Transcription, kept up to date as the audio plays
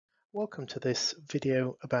Welcome to this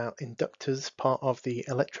video about inductors, part of the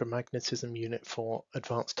electromagnetism unit for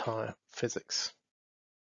advanced higher physics.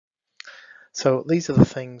 So these are the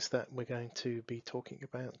things that we're going to be talking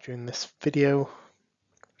about during this video,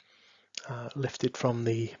 lifted from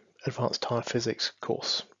the advanced higher physics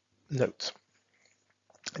course notes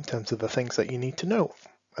in terms of the things that you need to know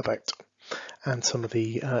about and some of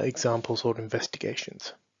the examples or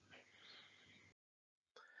investigations.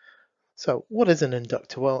 So what is an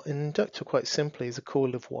inductor? Well, an inductor quite simply is a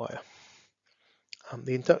coil of wire.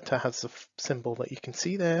 The inductor has the symbol that you can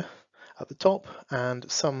see there at the top, and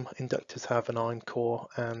some inductors have an iron core,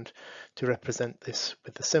 and to represent this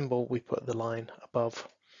with the symbol we put the line above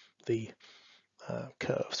the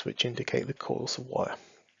curves which indicate the coils of wire.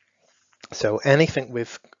 So anything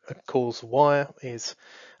with coils of wire is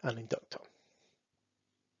an inductor.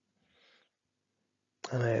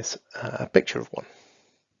 And there's a picture of one.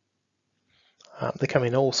 They come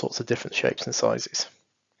in all sorts of different shapes and sizes.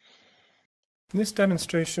 In this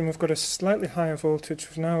demonstration we've got a slightly higher voltage,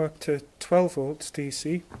 we're now up to 12 volts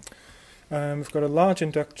DC. We've got a large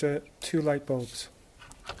inductor, 2 light bulbs.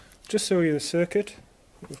 Just show you the circuit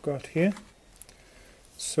that we've got here.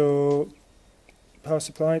 So power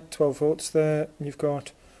supply, 12 volts there. You've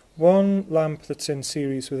got one lamp that's in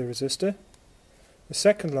series with a resistor. The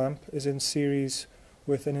second lamp is in series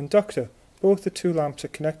with an inductor. Both the two lamps are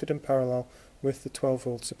connected in parallel with the 12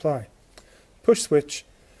 volt supply. Push switch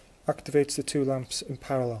activates the two lamps in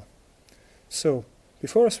parallel. So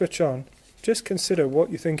before I switch on, just consider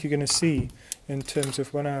what you think you're going to see in terms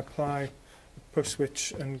of when I apply the push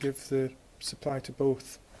switch and give the supply to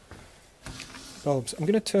both bulbs. I'm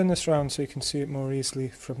going to turn this around so you can see it more easily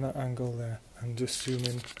from that angle there, and just zoom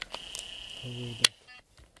in a little bit.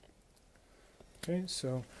 Okay,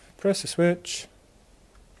 so press the switch.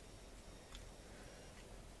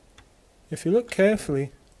 If you look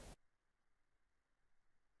carefully,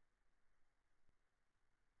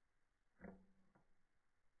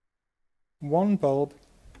 one bulb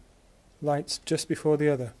lights just before the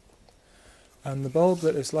other, and the bulb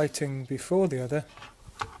that is lighting before the other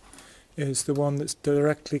is the one that's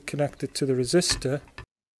directly connected to the resistor.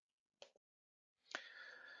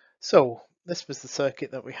 So this was the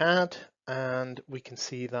circuit that we had, and we can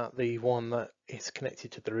see that the one that is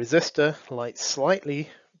connected to the resistor lights slightly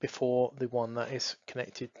before the one that is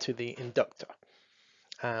connected to the inductor.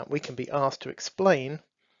 We can be asked to explain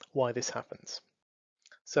why this happens.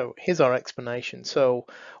 So here's our explanation. So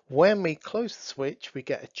when we close the switch, we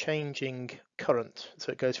get a changing current.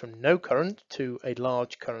 So it goes from no current to a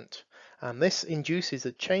large current, and this induces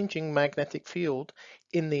a changing magnetic field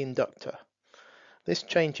in the inductor. This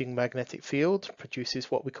changing magnetic field produces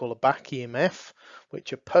what we call a back EMF,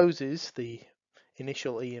 which opposes the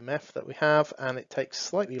initial EMF that we have, and it takes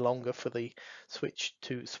slightly longer for the switch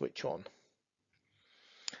to switch on.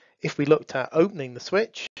 If we looked at opening the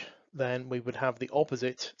switch, then we would have the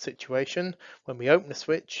opposite situation. When we open the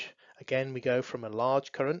switch, again we go from a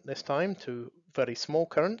large current this time to very small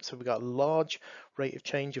current, so we got a large rate of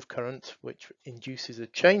change of current which induces a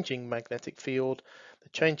changing magnetic field. The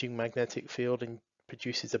changing magnetic field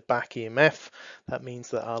produces a back EMF. That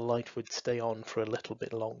means that our light would stay on for a little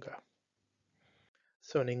bit longer.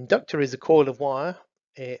 So an inductor is a coil of wire.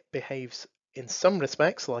 It behaves in some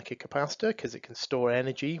respects like a capacitor because it can store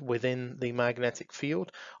energy within the magnetic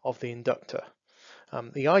field of the inductor.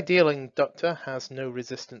 The ideal inductor has no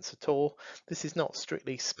resistance at all. This is not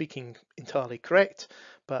strictly speaking entirely correct,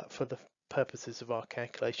 but for the purposes of our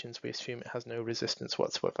calculations we assume it has no resistance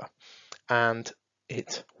whatsoever. And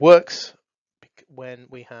it works when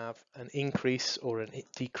we have an increase or a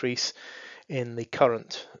decrease in the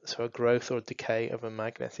current, so a growth or decay of a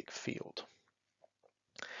magnetic field.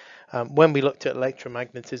 When we looked at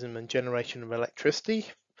electromagnetism and generation of electricity,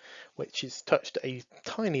 which is touched a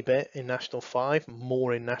tiny bit in National 5,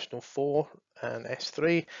 more in National 4 and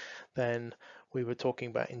S3, then we were talking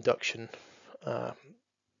about induction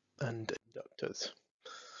and inductors.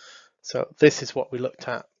 So this is what we looked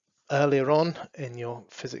at earlier on in your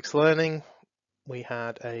physics learning. We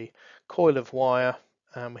had a coil of wire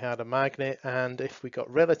and we had a magnet, and if we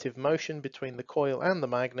got relative motion between the coil and the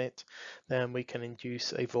magnet, then we can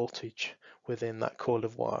induce a voltage within that coil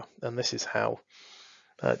of wire. And this is how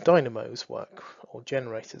dynamos work or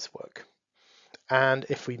generators work. And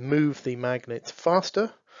if we move the magnet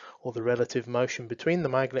faster, or the relative motion between the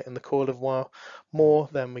magnet and the coil of wire more,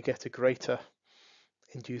 then we get a greater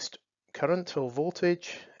induced current or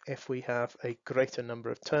voltage. If we have a greater number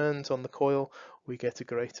of turns on the coil, we get a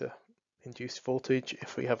greater induced voltage.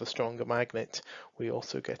 If we have a stronger magnet, we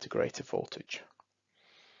also get a greater voltage.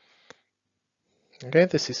 Okay,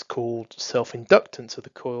 this is called self-inductance of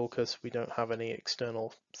the coil because we don't have any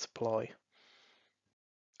external supply.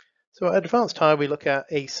 So at Advanced Higher we look at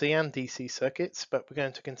AC and DC circuits, but we're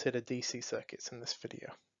going to consider DC circuits in this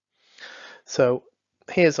video. So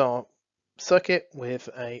here's our circuit with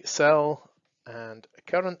a cell and a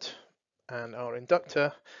current and our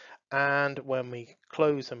inductor, and when we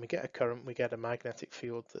close and we get a current, we get a magnetic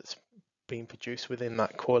field that's being produced within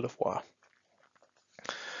that coil of wire.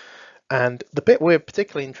 And the bit we're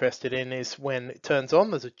particularly interested in is when it turns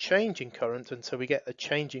on, there's a change in current, and so we get a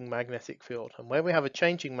changing magnetic field. And where we have a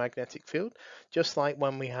changing magnetic field, just like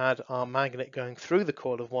when we had our magnet going through the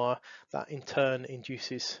coil of wire, that in turn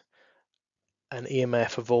induces an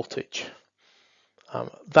EMF, a voltage.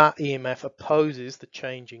 That EMF opposes the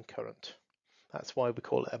change in current. That's why we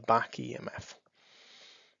call it a back EMF.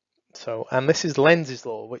 So, and this is Lenz's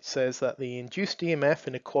law, which says that the induced EMF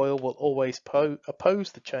in a coil will always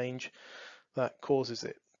oppose the change that causes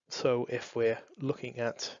it. So if we're looking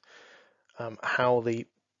at how the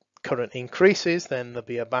current increases, then there'll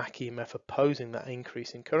be a back EMF opposing that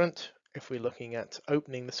increase in current. If we're looking at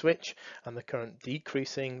opening the switch and the current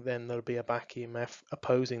decreasing, then there'll be a back EMF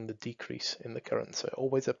opposing the decrease in the current. So it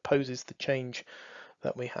always opposes the change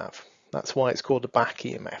that we have. That's why it's called a back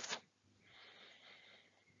EMF.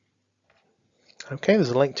 Okay, there's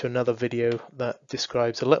a link to another video that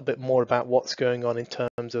describes a little bit more about what's going on in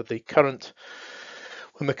terms of the current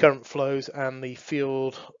when the current flows and the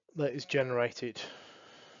field that is generated.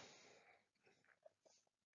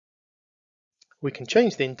 We can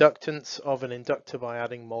change the inductance of an inductor by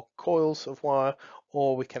adding more coils of wire,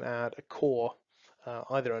 or we can add a core,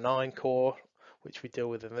 either an iron core, which we deal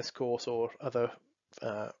with in this course, or other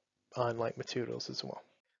iron-like materials as well.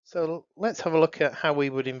 So let's have a look at how we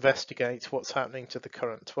would investigate what's happening to the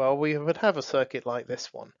current. Well, we would have a circuit like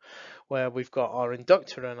this one, where we've got our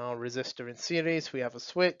inductor and our resistor in series. We have a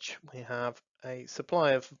switch, we have a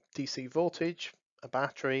supply of DC voltage, a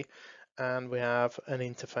battery, and we have an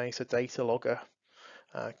interface, a data logger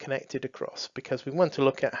connected across, because we want to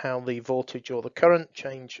look at how the voltage or the current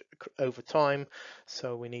change over time.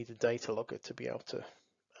 So we need a data logger to be able to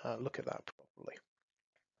look at that properly.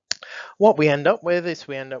 What we end up with is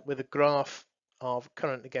we end up with a graph of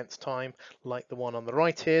current against time like the one on the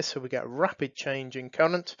right here. So we get a rapid change in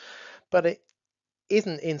current, but it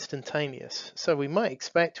isn't instantaneous. So we might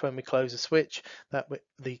expect when we close a switch that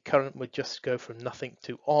the current would just go from nothing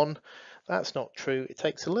to on. That's not true. It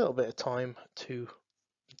takes a little bit of time to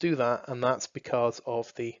do that, and that's because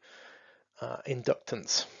of the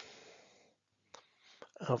inductance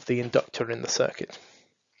of the inductor in the circuit.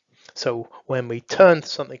 So when we turn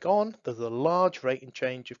something on, there's a large rate in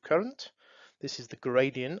change of current. This is the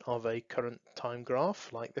gradient of a current time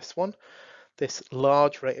graph like this one. This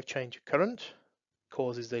large rate of change of current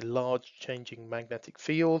causes a large changing magnetic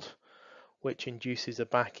field, which induces a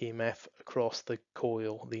back EMF across the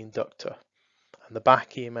coil, the inductor. And the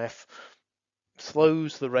back EMF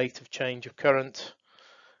slows the rate of change of current,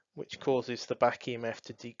 which causes the back EMF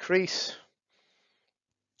to decrease,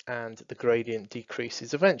 and the gradient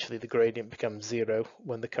decreases. Eventually the gradient becomes zero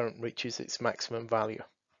when the current reaches its maximum value.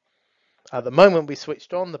 At the moment we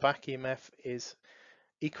switched on, the back EMF is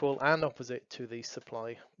equal and opposite to the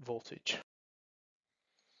supply voltage.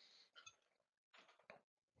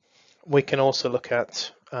 We can also look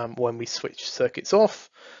at when we switch circuits off.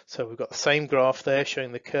 So we've got the same graph there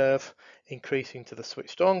showing the curve increasing to the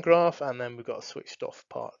switched on graph, and then we've got a switched off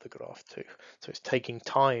part of the graph too. So it's taking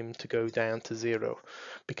time to go down to zero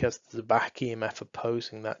because there's a back EMF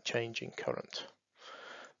opposing that change in current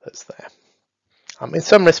that's there. In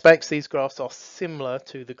some respects, these graphs are similar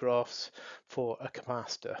to the graphs for a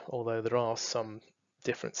capacitor, although there are some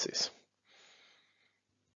differences.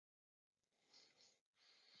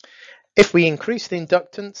 If we increase the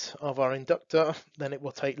inductance of our inductor, then it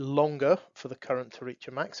will take longer for the current to reach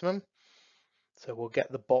a maximum. So we'll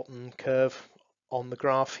get the bottom curve on the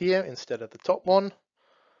graph here instead of the top one.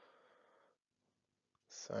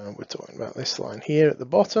 So we're talking about this line here at the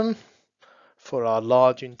bottom for our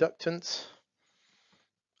large inductance.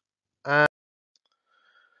 And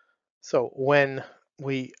so when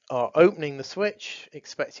we are opening the switch,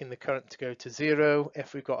 expecting the current to go to zero,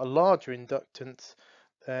 if we've got a larger inductance,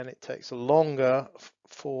 then it takes longer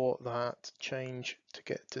for that change to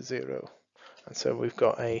get to zero. And so we've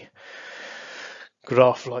got a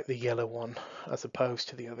graph like the yellow one as opposed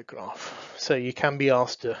to the other graph. So you can be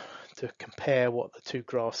asked to compare what the two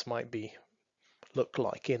graphs might look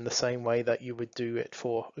like in the same way that you would do it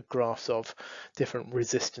for graphs of different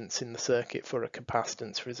resistance in the circuit for a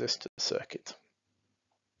capacitance resistor circuit.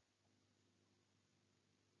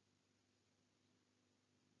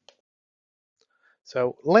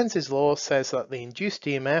 So Lenz's law says that the induced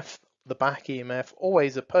EMF, the back EMF,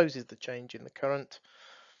 always opposes the change in the current,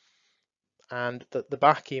 and that the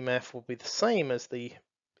back EMF will be the same as the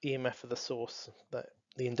EMF of the source that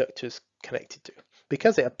the inductor is connected to.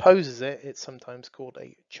 Because it opposes it, it's sometimes called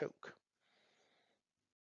a choke.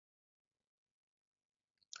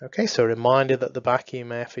 Okay, so a reminder that the back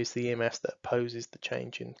EMF is the EMF that opposes the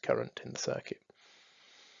change in current in the circuit.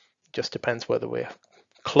 It just depends whether we're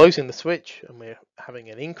closing the switch and we're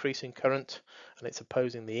having an increase in current and it's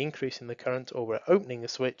opposing the increase in the current, or we're opening the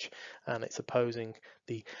switch and it's opposing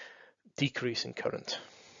the decrease in current.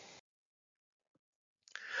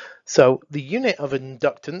 So the unit of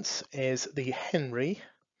inductance is the Henry,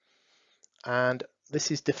 and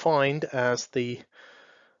this is defined as the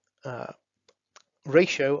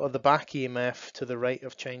ratio of the back EMF to the rate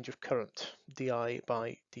of change of current, di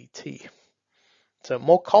by dt. So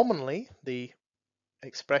more commonly, the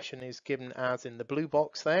expression is given as in the blue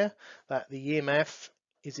box there, that the EMF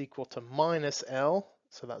is equal to minus L,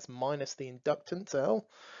 so that's minus the inductance L,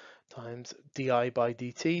 times di by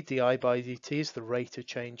dt. Di by dt is the rate of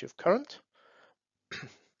change of current.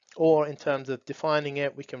 Or in terms of defining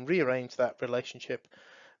it, we can rearrange that relationship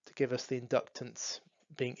to give us the inductance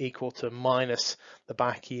being equal to minus the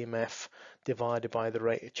back EMF divided by the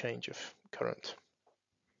rate of change of current.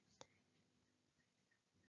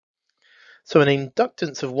 So an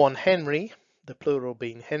inductance of 1 Henry, the plural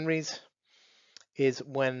being Henrys, is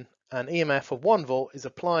when an EMF of 1 volt is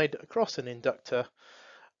applied across an inductor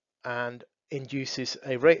and induces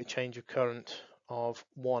a rate of change of current of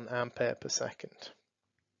 1 ampere per second.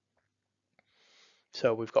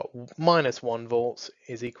 So we've got minus 1 volts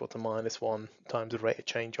is equal to minus 1 times the rate of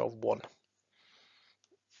change of 1.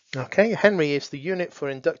 Okay, Henry is the unit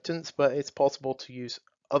for inductance, but it's possible to use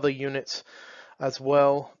other units as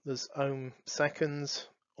well. There's ohm seconds,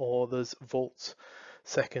 or there's volts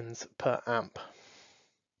seconds per amp.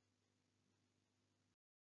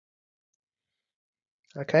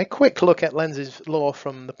 Okay, quick look at Lenz's law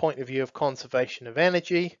from the point of view of conservation of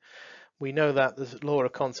energy. We know that the law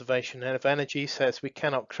of conservation of energy says we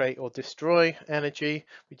cannot create or destroy energy.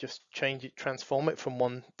 We just change it, transform it from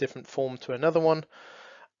one different form to another one.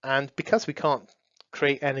 And because we can't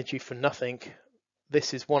create energy from nothing,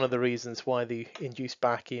 this is one of the reasons why the induced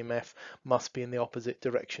back EMF must be in the opposite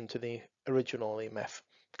direction to the original EMF.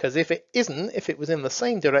 Because if it isn't, if it was in the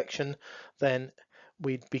same direction, then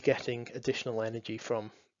we'd be getting additional energy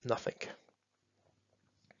from nothing.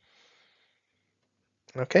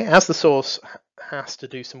 Okay, as the source has to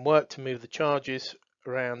do some work to move the charges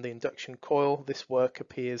around the induction coil, this work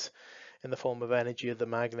appears in the form of energy of the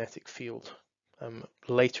magnetic field.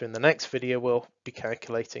 Later in the next video, we'll be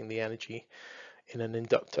calculating the energy in an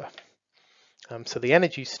inductor. So the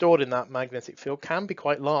energy stored in that magnetic field can be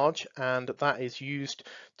quite large, and that is used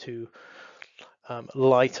to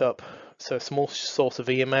light up. So a small source of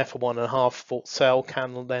EMF, a 1.5 volt cell,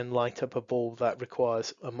 can then light up a bulb that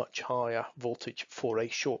requires a much higher voltage for a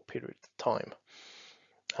short period of time.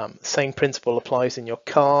 Same principle applies in your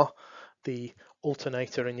car. The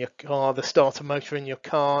alternator in your car, the starter motor in your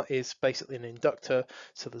car is basically an inductor,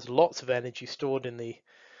 so there's lots of energy stored in the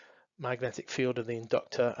magnetic field of the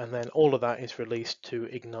inductor, and then all of that is released to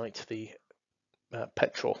ignite the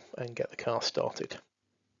petrol and get the car started.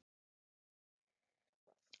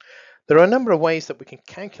 There are a number of ways that we can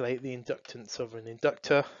calculate the inductance of an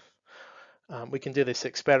inductor. We can do this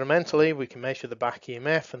experimentally. We can measure the back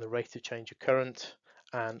EMF and the rate of change of current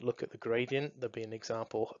and look at the gradient. There'll be an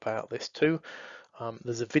example about this too.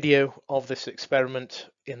 There's a video of this experiment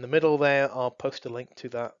in the middle there. I'll post a link to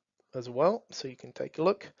that as well, so you can take a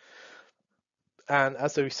look. And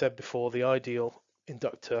as we said before, the ideal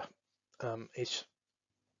inductor is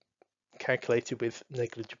calculated with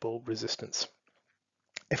negligible resistance.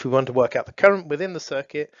 If we want to work out the current within the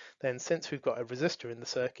circuit, then since we've got a resistor in the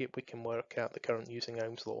circuit, we can work out the current using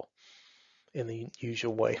Ohm's law in the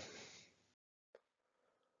usual way.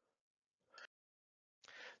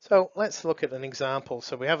 So let's look at an example.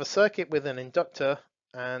 So we have a circuit with an inductor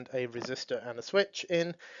and a resistor and a switch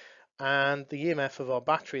in, and the EMF of our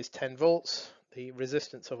battery is 10 volts. The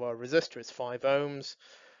resistance of our resistor is 5 ohms.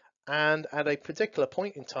 And at a particular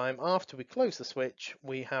point in time, after we close the switch,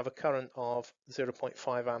 we have a current of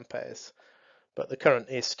 0.5 amperes. But the current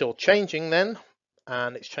is still changing then,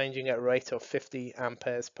 and it's changing at a rate of 50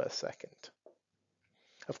 amperes per second.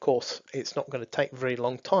 Of course, it's not going to take a very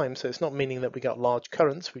long time, so it's not meaning that we got large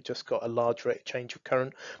currents. We just got a large rate of change of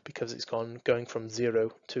current because it's going from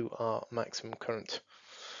 0 to our maximum current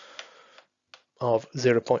of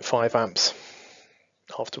 0.5 amps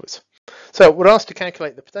afterwards. So we're asked to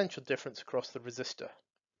calculate the potential difference across the resistor.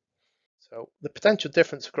 So the potential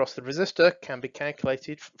difference across the resistor can be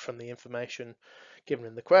calculated from the information given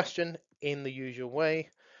in the question in the usual way,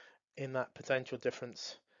 in that potential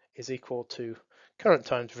difference is equal to current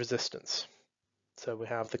times resistance. So we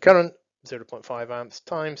have the current 0.5 amps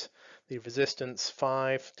times the resistance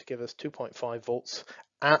 5 to give us 2.5 volts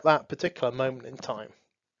at that particular moment in time.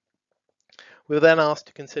 We were then asked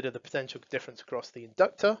to consider the potential difference across the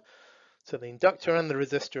inductor. So the inductor and the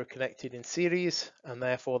resistor are connected in series, and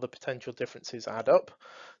therefore the potential differences add up.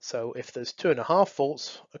 So if there's 2.5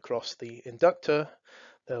 volts across the inductor,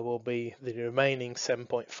 there will be the remaining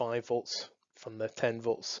 7.5 volts from the 10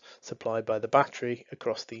 volts supplied by the battery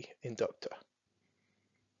across the inductor.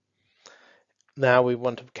 Now we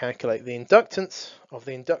want to calculate the inductance of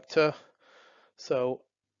the inductor. So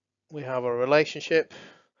we have a relationship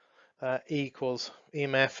E equals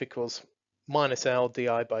EMF equals minus L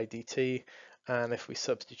di by dt, and if we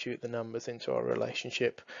substitute the numbers into our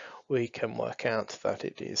relationship, we can work out that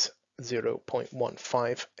it is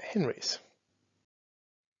 0.15 henries.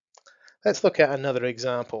 Let's look at another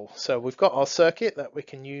example. So we've got our circuit that we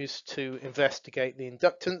can use to investigate the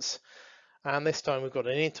inductance, and this time we've got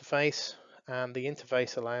an interface, and the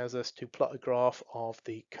interface allows us to plot a graph of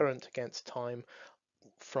the current against time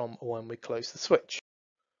from when we close the switch.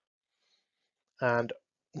 And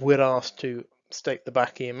we're asked to state the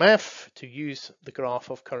back EMF, to use the graph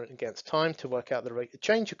of current against time to work out the rate of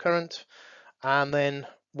change of current, and then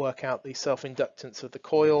work out the self-inductance of the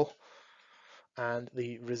coil and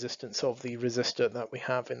the resistance of the resistor that we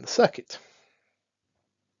have in the circuit.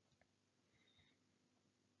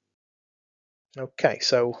 Okay,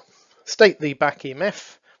 so state the back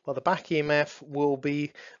EMF. Well, the back EMF will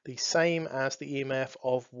be the same as the EMF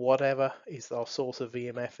of whatever is our source of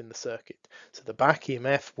EMF in the circuit. So the back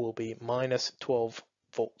EMF will be minus 12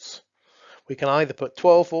 volts. We can either put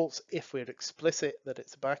 12 volts if we're explicit that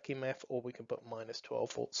it's a back EMF, or we can put minus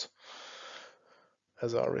 12 volts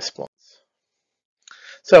as our response.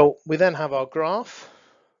 So we then have our graph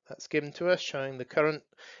that's given to us showing the current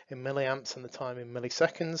in milliamps and the time in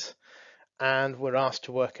milliseconds. And we're asked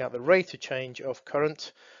to work out the rate of change of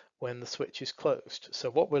current when the switch is closed. So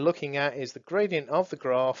what we're looking at is the gradient of the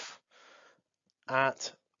graph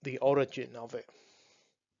at the origin of it.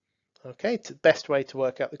 Okay, the best way to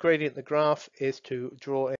work out the gradient of the graph is to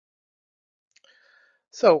draw it.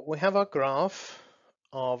 So we have our graph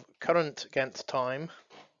of current against time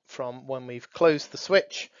from when we've closed the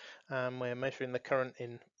switch, and we're measuring the current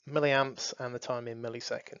in milliamps and the time in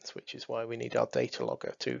milliseconds, which is why we need our data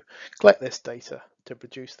logger to collect this data to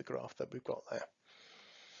produce the graph that we've got there.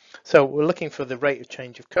 So we're looking for the rate of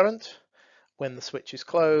change of current when the switch is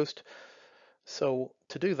closed. So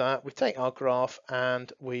to do that, we take our graph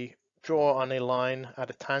and we draw on a line at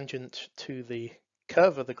a tangent to the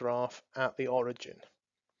curve of the graph at the origin.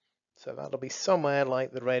 So that'll be somewhere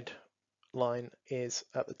like the red line is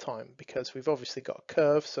at the time, because we've obviously got a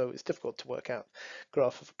curve, so it's difficult to work out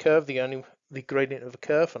graph of a curve, the gradient of a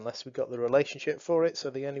curve, unless we've got the relationship for it. So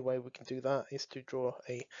the only way we can do that is to draw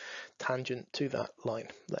a tangent to that line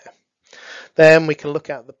there. Then we can look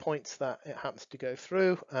at the points that it happens to go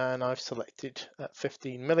through, and I've selected at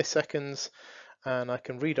 15 milliseconds, and I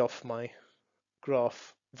can read off my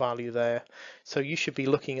graph value there. So you should be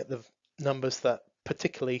looking at the numbers that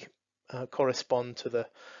particularly correspond to the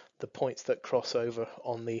points that cross over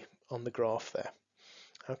on the graph there.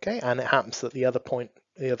 Okay, and it happens that the other point,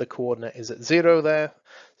 the other coordinate is at 0 there,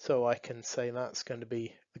 so I can say that's going to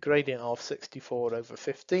be the gradient of 64 over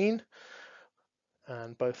 15,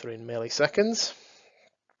 and both are in milliseconds,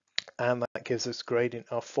 and that gives us a gradient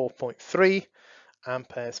of 4.3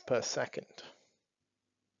 amperes per second.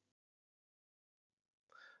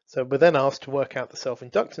 So we're then asked to work out the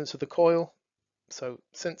self-inductance of the coil. So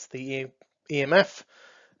since the EMF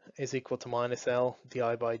is equal to minus L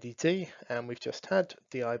di by dt, and we've just had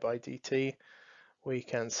di by dt, we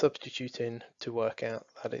can substitute in to work out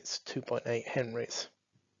that it's 2.8 henries.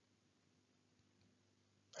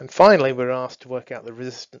 And finally, we're asked to work out the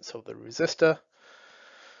resistance of the resistor.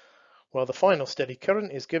 Well, the final steady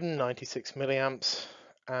current is given 96 milliamps,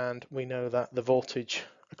 and we know that the voltage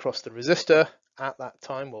across the resistor at that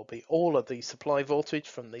time will be all of the supply voltage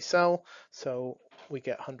from the cell, so we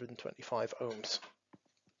get 125 ohms.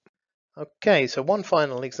 Okay, so one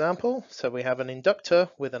final example. So we have an inductor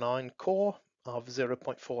with an iron core of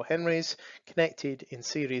 0.4 henries connected in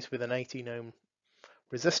series with an 18 ohm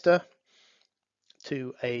resistor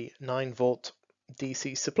to a 9 volt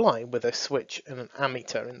DC supply with a switch and an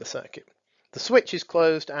ammeter in the circuit. The switch is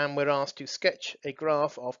closed, and we're asked to sketch a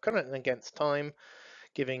graph of current against time,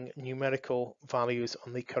 giving numerical values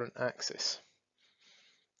on the current axis.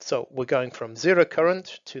 So we're going from zero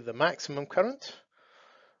current to the maximum current.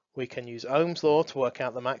 We can use Ohm's law to work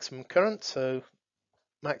out the maximum current. So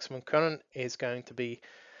maximum current is going to be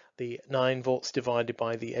the 9 volts divided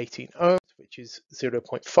by the 18 ohms, which is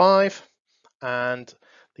 0.5. And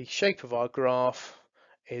the shape of our graph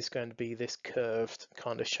is going to be this curved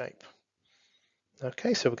kind of shape.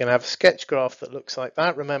 Okay, so we're going to have a sketch graph that looks like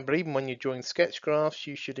that. Remember, even when you're drawing sketch graphs,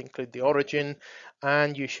 you should include the origin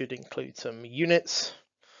and you should include some units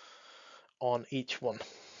on each one.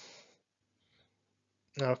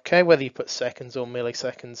 Okay, whether you put seconds or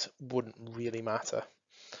milliseconds wouldn't really matter.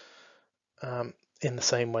 In the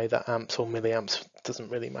same way that amps or milliamps doesn't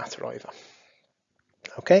really matter either.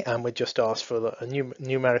 Okay, and we just asked for a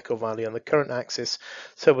numerical value on the current axis,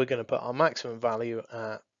 so we're going to put our maximum value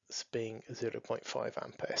as being 0.5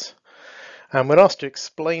 amperes. And we're asked to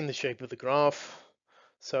explain the shape of the graph.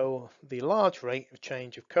 So the large rate of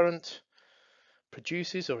change of current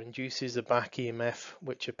produces or induces a back EMF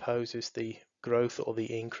which opposes the growth or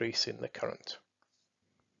the increase in the current.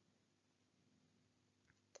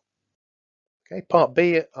 Okay, part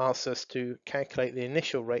B asks us to calculate the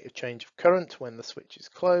initial rate of change of current when the switch is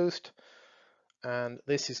closed, and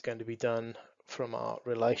this is going to be done from our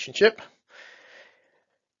relationship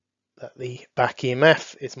that the back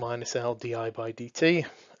EMF is minus L di by dt,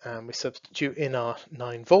 and we substitute in our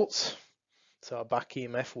 9 volts, so our back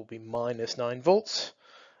EMF will be minus 9 volts,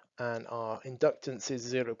 and our inductance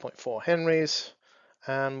is 0.4 henries,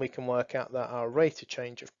 and we can work out that our rate of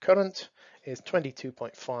change of current is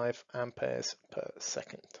 22.5 amperes per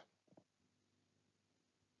second.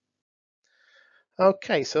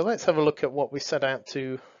 Okay, so let's have a look at what we set out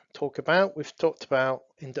to talk about. We've talked about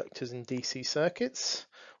inductors in DC circuits.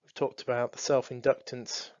 We've talked about the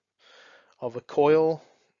self-inductance of a coil.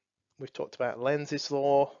 We've talked about Lenz's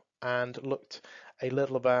law and looked a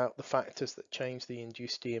little about the factors that change the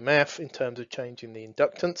induced EMF in terms of changing the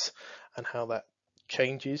inductance and how that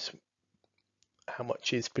changes, how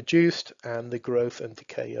much is produced, and the growth and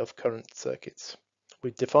decay of current circuits.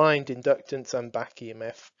 We've defined inductance and back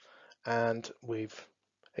EMF, and we've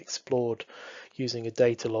explored using a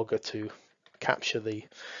data logger to capture the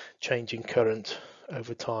changing current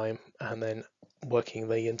over time and then working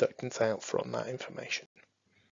the inductance out from that information.